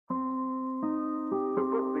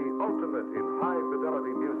ultimate in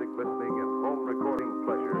high-fidelity music listening and home recording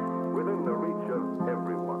pleasure within the reach of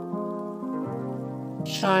everyone.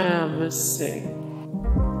 Shyama Singh,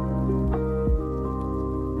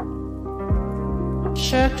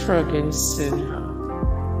 Shatrughan Sinha,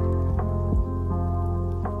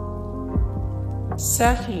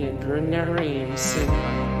 Satyendra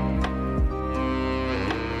Sinha,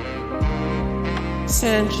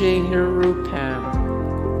 Sanjay Nirupam,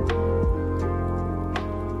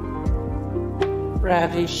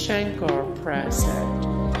 Ravi Shankar Prasad,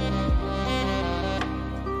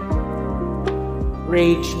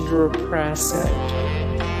 Rajendra Prasad,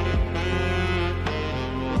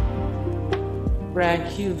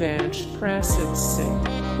 Raghuvansh Prasad Singh,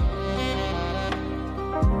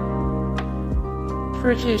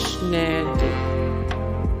 Pritish Nandi,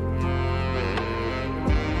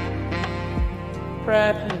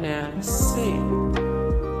 Prabhanath Singh,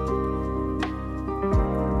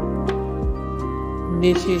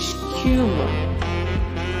 Nitish Kumar,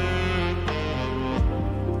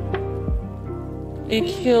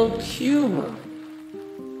 Nikhil Kumar,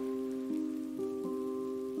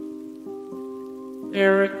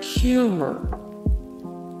 Eric Kumar,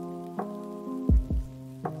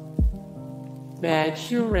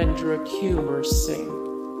 Madhurendra Kumar Singh,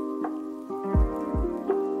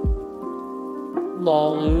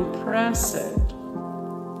 Lalu Prasad,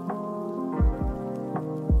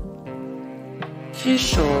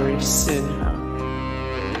 Kishori Sinha,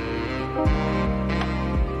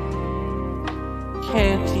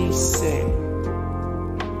 Kanti Singh,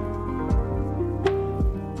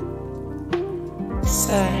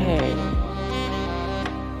 Saheg,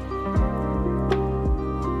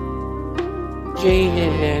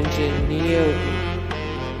 Jainananjan Niyoti,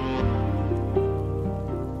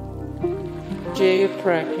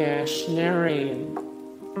 Jayaprakash Narayan,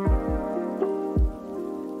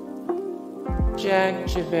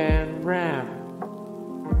 Jagjavan Ram,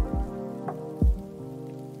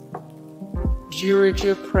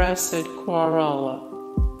 Girija Prasad Kwarala,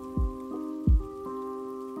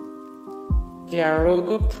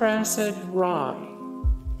 Daroga Prasad Rai,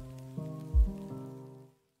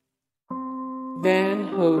 Van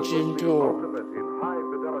Hojan Dor, Ultimate in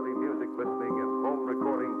high-fidelity music listening and home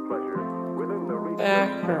recording pleasure within the reach of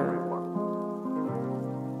Thakur, everyone.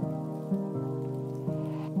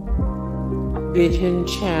 Bidhan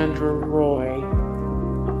Chandra Roy,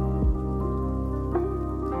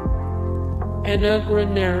 Anugrah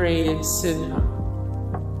Narayan Sinha,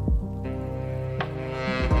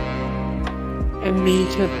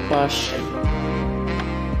 Amitabh Bachchan,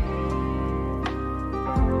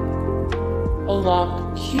 Alok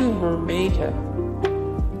Kumar Mehta.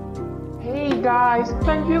 Hey guys,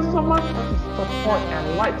 thank you so much for the support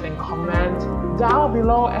and likes and comments down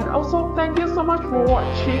below, and also thank you so much for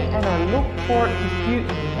watching, and I look forward to see you in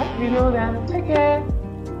the next video. Then take care,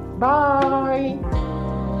 bye.